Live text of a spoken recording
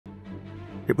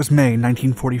It was May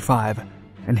 1945,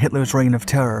 and Hitler's reign of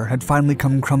terror had finally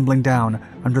come crumbling down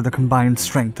under the combined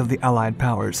strength of the Allied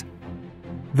powers.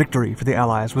 Victory for the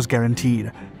Allies was guaranteed,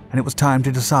 and it was time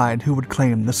to decide who would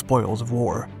claim the spoils of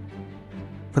war.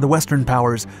 For the Western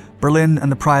powers, Berlin and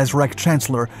the prized Reich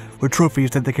Chancellor were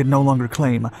trophies that they could no longer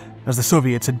claim, as the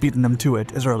Soviets had beaten them to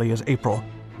it as early as April.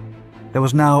 There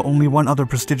was now only one other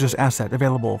prestigious asset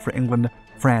available for England,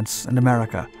 France, and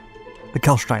America: the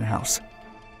Kehlsteinhaus.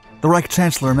 The Reich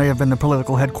Chancellor may have been the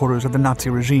political headquarters of the Nazi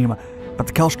regime, but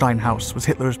the Kehlsteinhaus was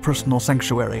Hitler's personal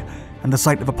sanctuary and the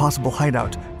site of a possible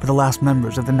hideout for the last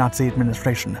members of the Nazi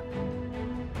administration.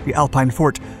 The alpine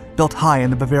fort, built high in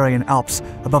the Bavarian Alps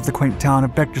above the quaint town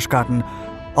of Berchtesgaden,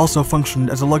 also functioned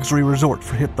as a luxury resort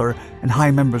for Hitler and high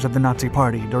members of the Nazi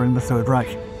Party during the Third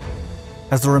Reich.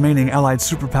 As the remaining Allied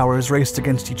superpowers raced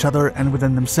against each other and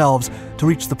within themselves to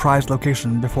reach the prized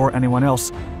location before anyone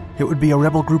else, it would be a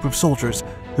rebel group of soldiers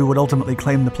who would ultimately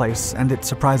claim the place and its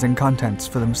surprising contents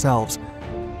for themselves,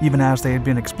 even as they had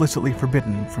been explicitly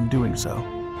forbidden from doing so.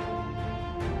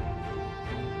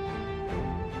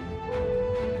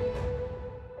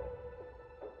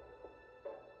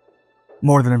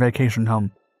 More than a vacation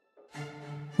home.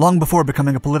 Long before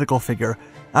becoming a political figure,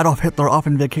 Adolf Hitler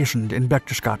often vacationed in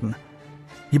Berchtesgaden.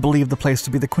 He believed the place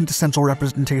to be the quintessential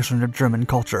representation of German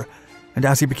culture, and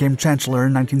as he became Chancellor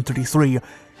in 1933,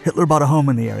 Hitler bought a home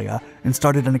in the area and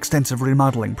started an extensive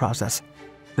remodeling process.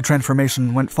 The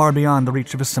transformation went far beyond the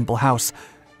reach of a simple house,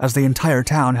 as the entire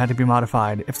town had to be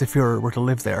modified if the Führer were to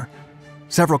live there.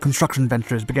 Several construction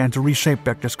ventures began to reshape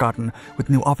Berchtesgaden with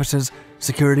new offices,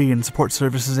 security and support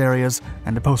services areas,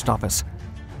 and a post office.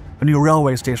 A new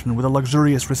railway station with a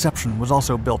luxurious reception was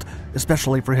also built,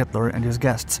 especially for Hitler and his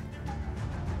guests.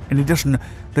 In addition,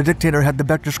 the dictator had the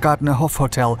Berchtesgadener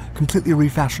Hofhotel completely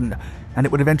refashioned, and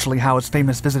it would eventually house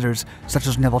famous visitors such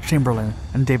as Neville Chamberlain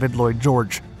and David Lloyd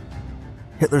George.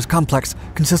 Hitler's complex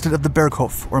consisted of the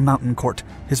Berghof, or mountain court,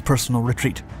 his personal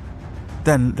retreat.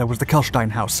 Then there was the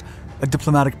Kehlsteinhaus, a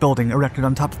diplomatic building erected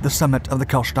on top of the summit of the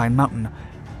Kehlstein mountain.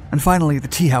 And finally, the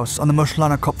tea house on the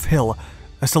Moschlanerkopf hill,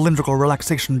 a cylindrical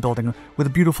relaxation building with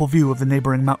a beautiful view of the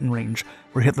neighboring mountain range,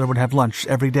 where Hitler would have lunch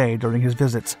every day during his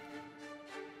visits.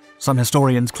 Some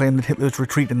historians claim that Hitler's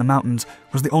retreat in the mountains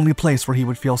was the only place where he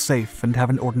would feel safe and have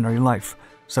an ordinary life,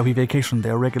 so he vacationed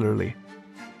there regularly.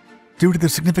 Due to the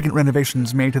significant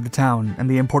renovations made to the town and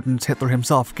the importance Hitler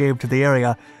himself gave to the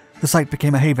area, the site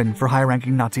became a haven for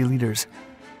high-ranking Nazi leaders.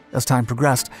 As time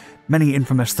progressed, many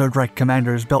infamous Third Reich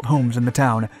commanders built homes in the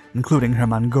town, including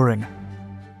Hermann Göring.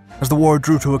 As the war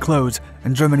drew to a close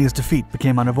and Germany's defeat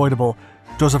became unavoidable,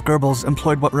 Joseph Goebbels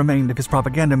employed what remained of his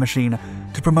propaganda machine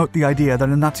to promote the idea that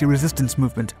a Nazi resistance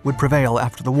movement would prevail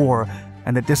after the war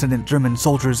and that dissident German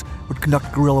soldiers would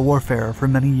conduct guerrilla warfare for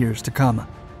many years to come.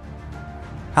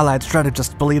 Allied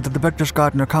strategists believed that the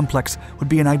Berchtesgadener complex would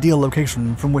be an ideal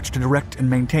location from which to direct and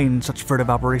maintain such furtive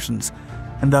operations,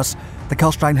 and thus the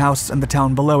Kehlsteinhaus and the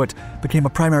town below it became a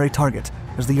primary target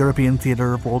as the European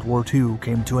theater of World War II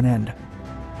came to an end.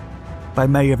 By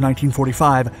May of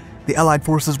 1945, the Allied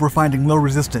forces were finding low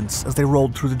resistance as they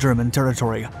rolled through the German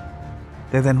territory.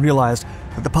 They then realized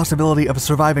that the possibility of a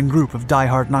surviving group of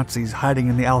die-hard Nazis hiding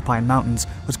in the Alpine mountains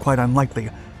was quite unlikely,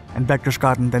 and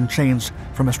Berchtesgaden then changed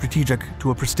from a strategic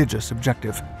to a prestigious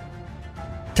objective.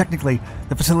 Technically,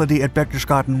 the facility at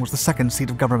Berchtesgaden was the second seat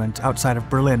of government outside of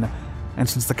Berlin, and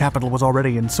since the capital was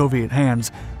already in Soviet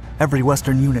hands, every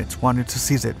Western unit wanted to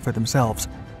seize it for themselves.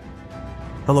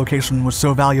 The location was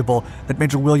so valuable that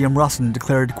Major William Rossen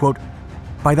declared, quote,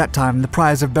 "By that time, the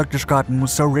prize of Berchtesgaden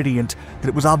was so radiant that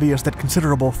it was obvious that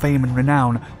considerable fame and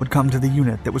renown would come to the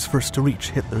unit that was first to reach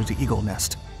Hitler's eagle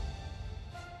nest."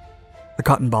 The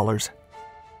Cotton Ballers.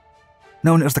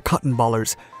 Known as the Cotton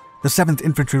Ballers, the 7th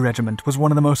Infantry Regiment was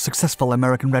one of the most successful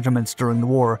American regiments during the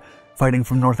war, fighting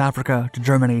from North Africa to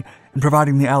Germany and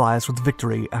providing the Allies with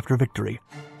victory after victory.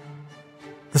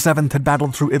 The 7th had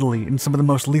battled through Italy in some of the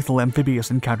most lethal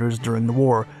amphibious encounters during the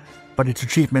war, but its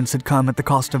achievements had come at the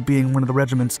cost of being one of the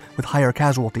regiments with higher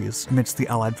casualties amidst the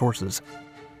Allied forces.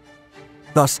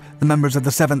 Thus, the members of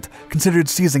the 7th considered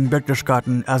seizing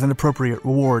Berchtesgaden as an appropriate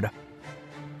reward.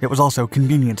 It was also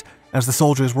convenient, as the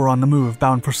soldiers were on the move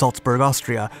bound for Salzburg,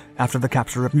 Austria, after the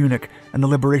capture of Munich and the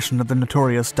liberation of the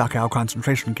notorious Dachau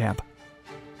concentration camp.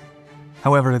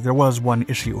 However, there was one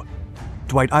issue.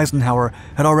 Dwight Eisenhower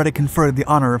had already conferred the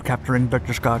honor of capturing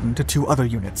Berchtesgaden to two other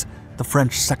units, the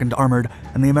French 2nd Armored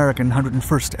and the American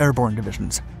 101st Airborne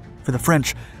Divisions. For the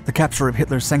French, the capture of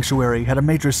Hitler's sanctuary had a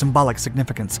major symbolic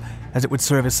significance, as it would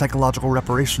serve as psychological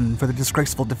reparation for the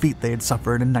disgraceful defeat they had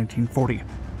suffered in 1940.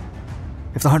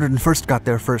 If the 101st got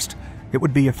there first, It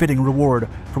would be a fitting reward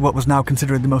for what was now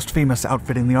considered the most famous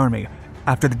outfit in the army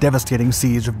after the devastating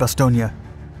siege of Bastogne.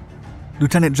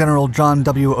 Lieutenant General John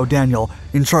W. O'Daniel,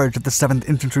 in charge of the 7th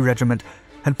Infantry Regiment,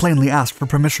 had plainly asked for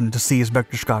permission to seize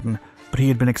Berchtesgaden, but he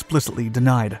had been explicitly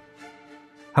denied.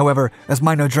 However, as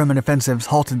minor German offensives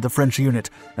halted the French unit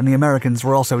and the Americans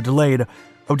were also delayed,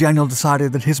 O'Daniel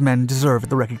decided that his men deserved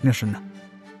the recognition.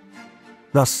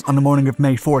 Thus, on the morning of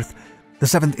May 4th, the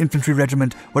 7th Infantry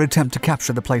Regiment would attempt to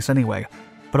capture the place anyway,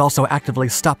 but also actively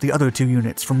stop the other 2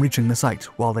 units from reaching the site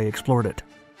while they explored it.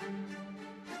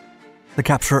 The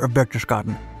capture of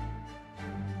Berchtesgaden.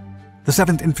 The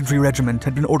 7th Infantry Regiment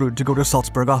had been ordered to go to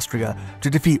Salzburg, Austria, to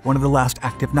defeat one of the last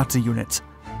active Nazi units.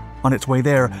 On its way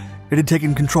there, it had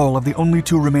taken control of the only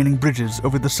 2 remaining bridges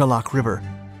over the Salach River.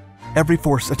 Every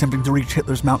force attempting to reach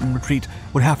Hitler's mountain retreat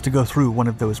would have to go through one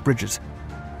of those bridges.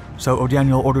 So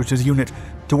O'Daniel orders his unit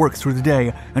to work through the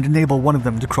day and enable one of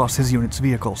them to cross his unit's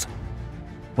vehicles.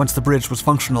 Once the bridge was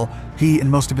functional, he and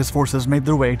most of his forces made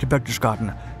their way to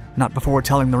Berchtesgaden, not before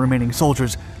telling the remaining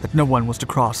soldiers that no one was to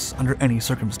cross under any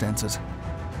circumstances.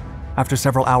 After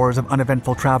several hours of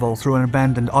uneventful travel through an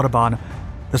abandoned autobahn,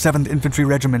 the 7th Infantry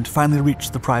Regiment finally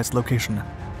reached the prized location.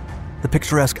 The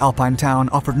picturesque alpine town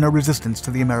offered no resistance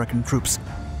to the American troops,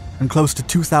 and close to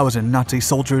 2,000 Nazi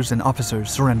soldiers and officers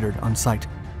surrendered on sight.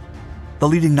 The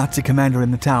leading Nazi commander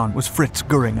in the town was Fritz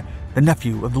Göring, the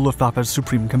nephew of the Luftwaffe's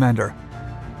supreme commander.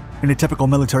 In a typical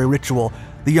military ritual,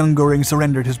 the young Göring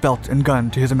surrendered his belt and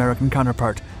gun to his American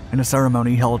counterpart in a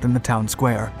ceremony held in the town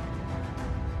square.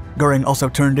 Göring also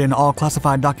turned in all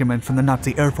classified documents from the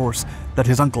Nazi Air Force that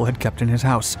his uncle had kept in his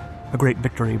house, a great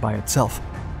victory by itself.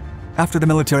 After the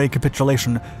military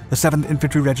capitulation, the 7th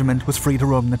Infantry Regiment was free to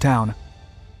roam the town.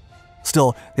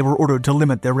 Still, they were ordered to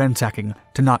limit their ransacking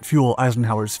to not fuel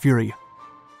Eisenhower's fury.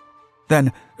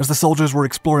 Then, as the soldiers were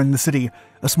exploring the city,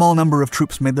 a small number of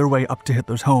troops made their way up to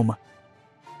Hitler's home.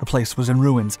 The place was in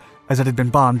ruins, as it had been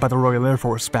bombed by the Royal Air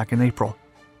Force back in April.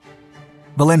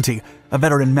 Valenti, a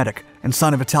veteran medic and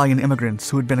son of Italian immigrants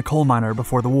who had been a coal miner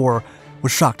before the war,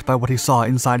 was shocked by what he saw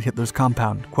inside Hitler's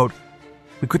compound. Quote,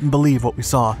 "We couldn't believe what we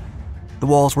saw. The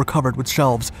walls were covered with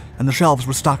shelves, and the shelves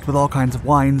were stocked with all kinds of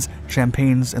wines,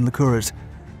 champagnes, and liqueurs.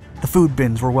 The food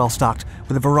bins were well stocked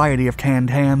with a variety of canned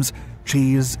hams,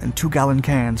 cheese, and 2-gallon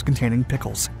cans containing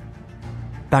pickles."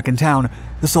 Back in town,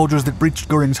 the soldiers that breached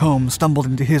Göring's home stumbled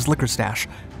into his liquor stash,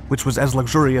 which was as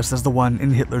luxurious as the one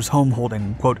in Hitler's home,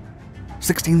 holding, quote,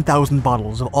 16,000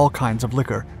 bottles of all kinds of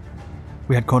liquor.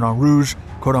 We had Cordon Rouge,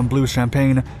 Cordon Bleu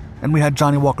champagne, and we had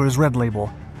Johnny Walker's Red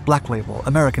Label, Black Label,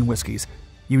 American whiskeys.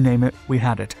 You name it, we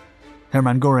had it.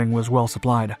 Hermann Göring was well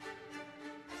supplied.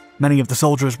 Many of the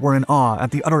soldiers were in awe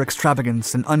at the utter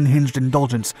extravagance and unhinged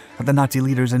indulgence that the Nazi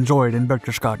leaders enjoyed in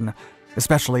Berchtesgaden,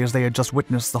 especially as they had just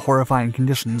witnessed the horrifying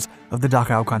conditions of the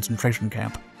Dachau concentration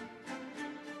camp.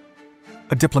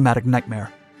 A diplomatic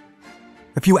nightmare.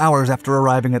 A few hours after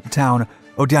arriving at the town,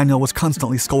 O'Daniel was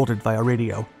constantly scolded via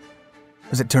radio.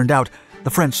 As it turned out, the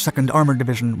French 2nd Armored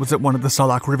Division was at one of the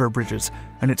Salach River bridges,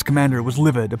 and its commander was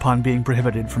livid upon being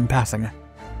prohibited from passing.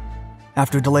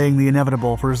 After delaying the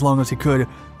inevitable for as long as he could,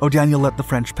 O'Daniel let the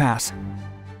French pass.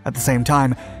 At the same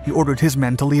time, he ordered his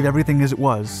men to leave everything as it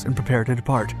was and prepare to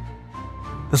depart.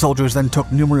 The soldiers then took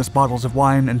numerous bottles of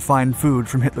wine and fine food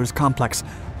from Hitler's complex,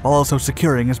 while also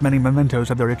securing as many mementos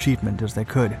of their achievement as they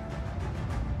could.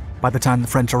 By the time the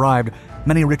French arrived,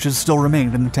 many riches still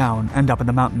remained in the town and up in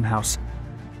the mountain house.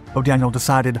 O'Daniel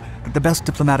decided that the best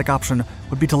diplomatic option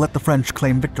would be to let the French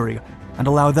claim victory and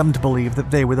allow them to believe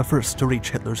that they were the first to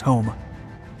reach Hitler's home.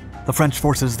 The French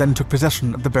forces then took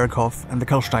possession of the Berghof and the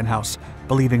Kehlsteinhaus,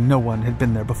 believing no one had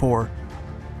been there before.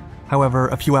 However,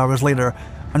 a few hours later,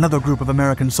 another group of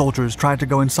American soldiers tried to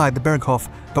go inside the Berghof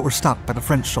but were stopped by the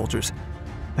French soldiers.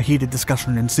 A heated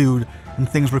discussion ensued, and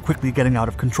things were quickly getting out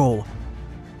of control.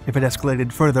 If it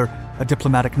escalated further, a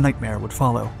diplomatic nightmare would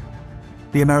follow.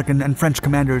 The American and French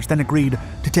commanders then agreed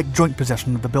to take joint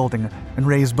possession of the building and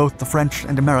raise both the French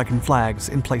and American flags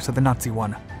in place of the Nazi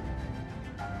one.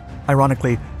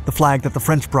 Ironically, the flag that the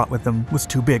French brought with them was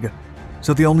too big,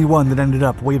 so the only one that ended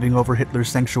up waving over Hitler's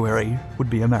sanctuary would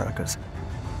be America's.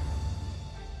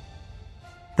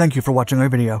 Thank you for watching our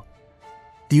video.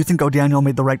 Do you think O'Daniel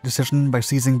made the right decision by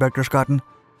seizing Berchtesgaden?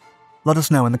 Let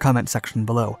us know in the comment section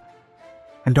below.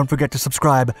 And don't forget to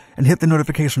subscribe and hit the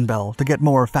notification bell to get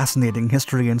more fascinating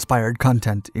history-inspired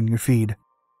content in your feed.